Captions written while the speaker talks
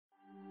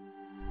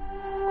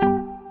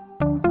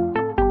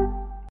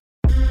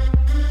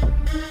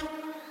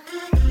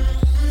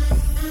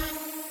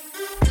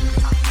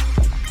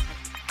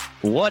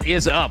What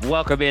is up?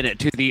 Welcome in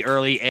to the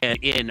Early and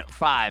in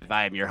 5.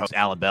 I am your host,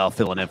 Alan Bell,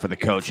 filling in for the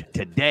coach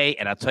today.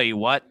 And I'll tell you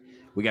what,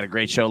 we got a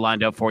great show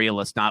lined up for you.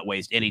 Let's not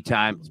waste any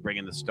time. Let's bring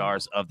in the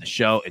stars of the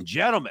show. And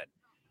gentlemen,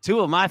 two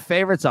of my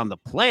favorites on the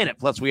planet.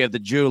 Plus, we have the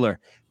jeweler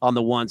on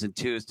the ones and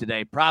twos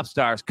today. Prop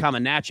stars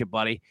coming at you,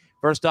 buddy.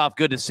 First off,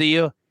 good to see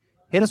you.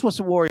 Hit us with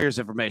some Warriors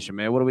information,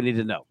 man. What do we need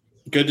to know?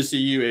 Good to see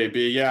you,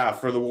 AB. Yeah,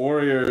 for the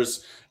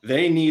Warriors,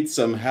 they need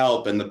some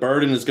help, and the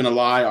burden is going to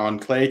lie on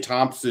Klay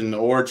Thompson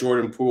or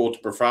Jordan Poole to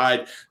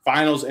provide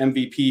Finals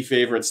MVP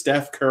favorite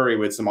Steph Curry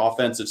with some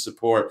offensive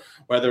support.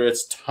 Whether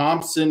it's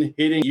Thompson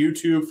hitting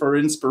YouTube for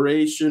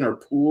inspiration or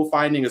Poole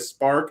finding a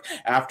spark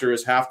after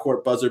his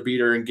half-court buzzer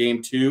beater in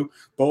Game 2,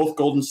 both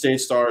Golden State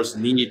stars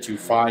need to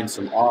find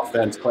some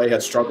offense. Klay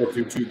has struggled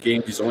through 2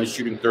 games. He's only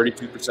shooting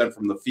 32%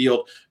 from the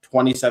field,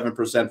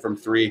 27% from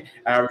 3,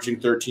 averaging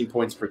 13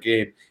 points per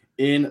game.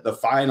 In the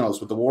finals,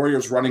 with the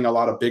Warriors running a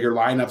lot of bigger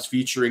lineups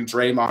featuring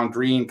Draymond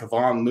Green,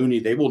 Kevon Looney,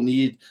 they will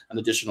need an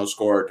additional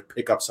scorer to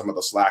pick up some of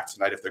the slack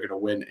tonight if they're going to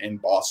win in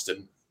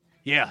Boston.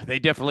 Yeah, they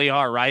definitely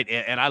are, right?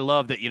 And I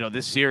love that,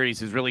 this series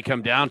has really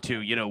come down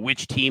to,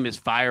 which team is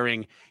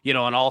firing,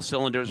 on all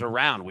cylinders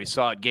around. We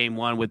saw it Game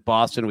 1 with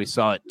Boston. We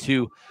saw it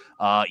 2,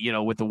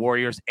 with the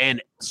Warriors.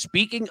 And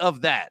speaking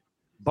of that,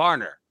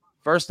 Barner,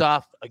 first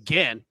off,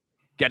 again,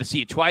 got to see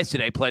you twice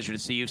today. Pleasure to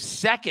see you.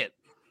 Second,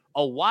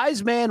 a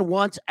wise man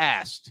once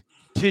asked,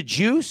 to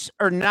juice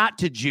or not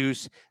to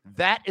juice?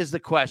 That is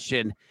the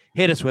question.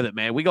 Hit us with it,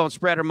 man. We going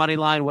spread or money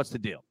line? What's the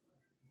deal?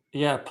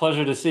 Yeah,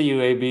 pleasure to see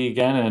you, AB,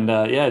 again.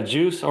 And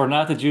juice or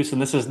not to juice. And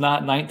this is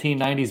not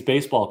 1990s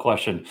baseball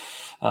question.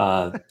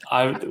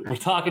 We're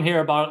talking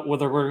here about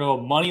whether we're going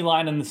to go money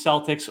line in the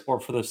Celtics or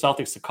for the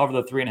Celtics to cover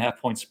the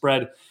 3.5-point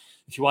spread.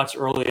 If you watched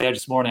Early Edge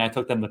this morning, I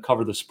took them to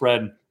cover the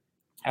spread.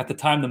 At the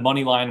time, the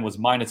money line was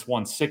minus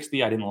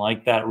 160. I didn't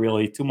like that,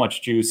 really. Too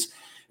much juice.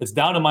 It's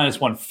down to minus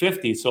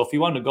 150. So if you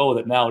wanted to go with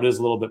it now, it is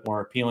a little bit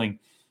more appealing.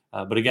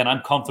 But again,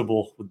 I'm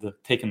comfortable with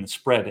taking the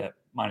spread at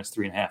minus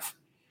 3.5.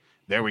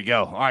 There we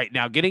go. All right,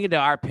 now getting into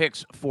our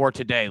picks for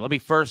today. Let me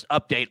first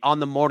update on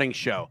the morning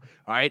show.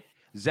 All right,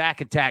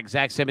 Zach Attack.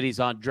 Zach Simity's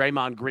on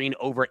Draymond Green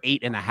over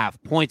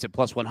 8.5 points at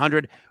plus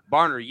 100.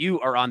 Barner, you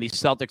are on the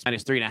Celtics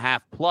minus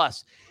 3.5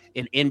 plus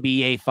in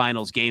NBA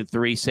Finals Game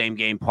 3, same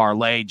game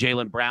parlay.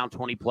 Jaylen Brown,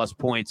 20-plus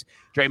points.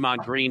 Draymond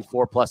Green,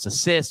 4-plus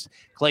assists.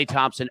 Klay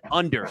Thompson,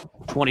 under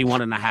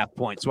 21.5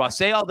 points. So I'll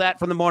say all that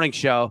from the morning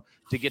show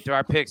to get to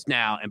our picks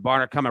now. And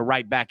Barner coming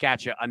right back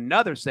at you.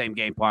 Another same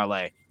game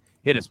parlay.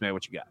 Hit us, man.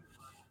 What you got?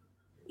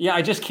 Yeah,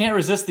 I just can't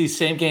resist these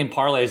same game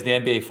parlays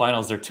in the NBA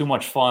Finals. They're too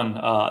much fun.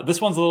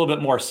 This one's a little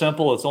bit more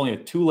simple. It's only a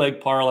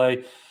 2-leg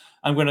parlay.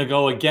 I'm going to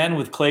go again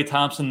with Klay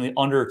Thompson, the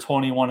under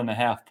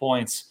 21.5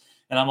 points.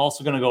 And I'm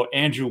also going to go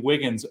Andrew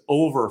Wiggins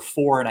over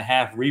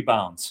 4.5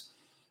 rebounds.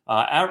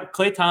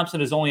 Klay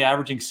Thompson is only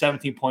averaging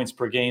 17 points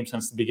per game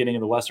since the beginning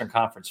of the Western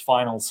Conference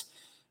Finals.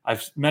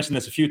 I've mentioned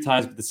this a few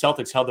times, but the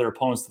Celtics held their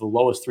opponents to the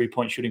lowest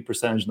three-point shooting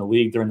percentage in the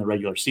league during the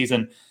regular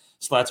season.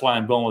 So that's why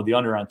I'm going with the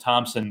under on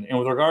Thompson. And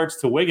with regards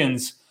to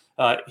Wiggins,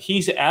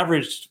 he's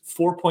averaged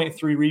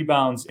 4.3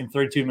 rebounds in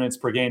 32 minutes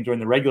per game during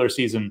the regular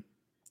season.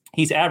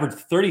 He's averaged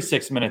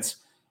 36 minutes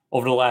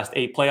over the last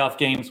 8 playoff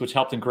games, which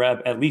helped him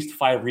grab at least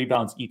 5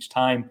 rebounds each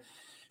time.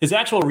 His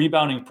actual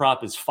rebounding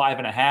prop is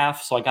 5.5,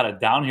 so I got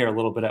it down here a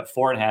little bit at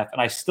 4.5, and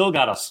I still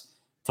got us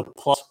to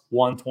plus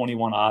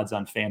 121 odds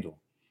on FanDuel.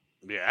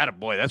 Yeah,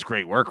 attaboy. That's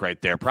great work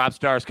right there. Prop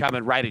stars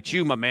coming right at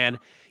you, my man.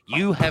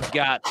 You have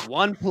got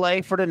one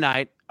play for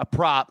tonight, a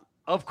prop,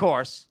 of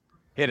course.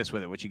 Hit us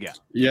with it. What you got?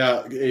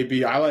 Yeah,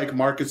 AB, I like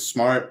Marcus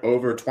Smart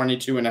over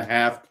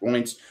 22.5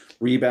 points,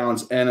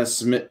 rebounds, and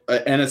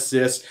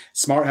assists.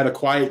 Smart had a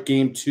quiet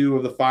Game 2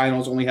 of the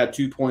Finals, only had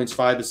 2 points,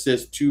 5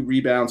 assists, 2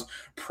 rebounds.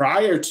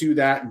 Prior to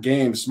that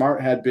game,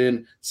 Smart had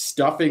been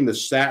stuffing the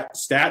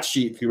stat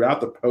sheet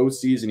throughout the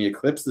postseason. He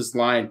eclipsed this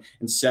line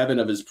in 7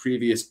 of his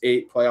previous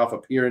 8 playoff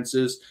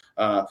appearances.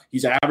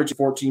 He's averaging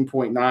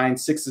 14.9,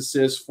 6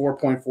 assists,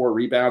 4.4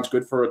 rebounds,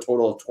 good for a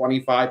total of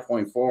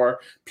 25.4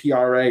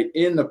 PRA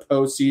in the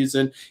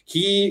postseason.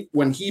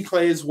 When he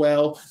plays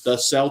well, the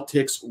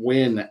Celtics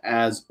win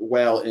as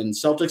well. In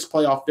Celtics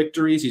playoff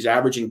victories, he's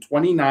averaging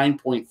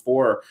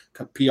 29.4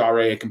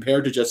 PRA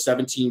compared to just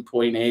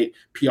 17.8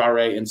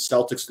 PRA in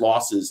Celtics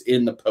losses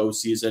in the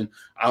postseason.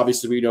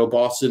 Obviously, we know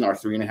Boston are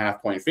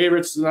 3.5-point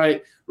favorites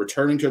tonight.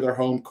 Returning to their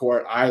home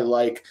court, I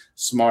like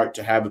Smart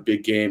to have a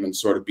big game and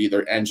sort of be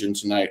their engine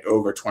tonight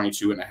over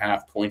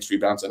 22.5 points,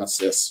 rebounds, and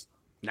assists.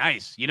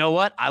 Nice. You know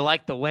what? I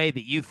like the way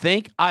that you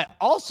think. I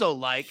also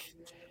like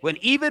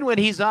even when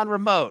he's on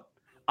remote,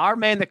 our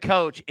man, the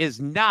coach, is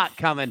not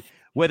coming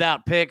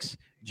without picks.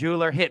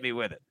 Jeweler, hit me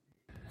with it.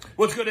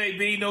 What's good,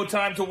 AB? No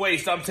time to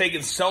waste. I'm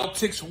taking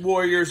Celtics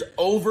Warriors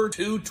over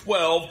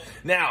 212.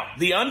 Now,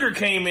 the under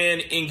came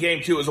in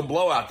Game 2 as a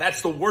blowout.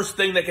 That's the worst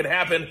thing that could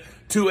happen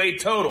to a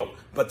total.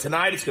 But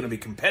tonight it's going to be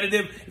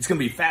competitive. It's going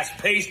to be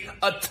fast-paced.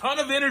 A ton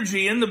of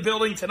energy in the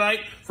building tonight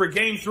for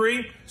Game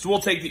 3. So we'll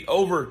take the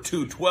over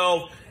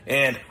 212.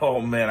 And, oh,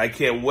 man, I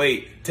can't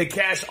wait to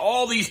cash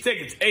all these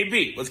tickets.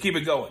 AB, let's keep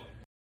it going.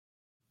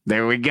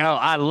 There we go.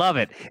 I love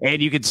it.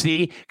 And you can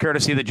see,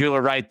 courtesy of the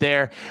jeweler right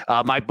there,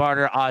 Mike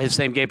Barner, his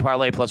same game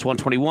parlay plus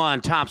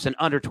 121. Thompson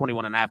under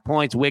 21.5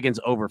 points. Wiggins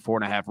over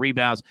 4.5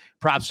 rebounds.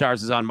 Prop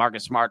Stars is on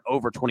Marcus Smart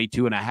over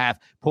 22.5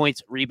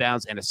 points,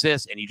 rebounds, and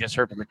assists. And you just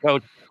heard from the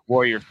coach,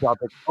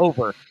 Warriors-Celtics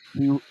over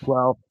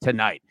 212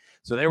 tonight.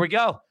 So there we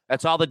go.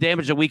 That's all the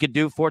damage that we could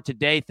do for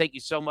today. Thank you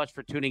so much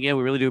for tuning in.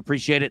 We really do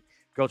appreciate it.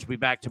 Coach will be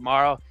back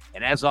tomorrow.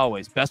 And as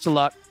always, best of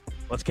luck.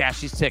 Let's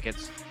cash these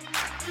tickets.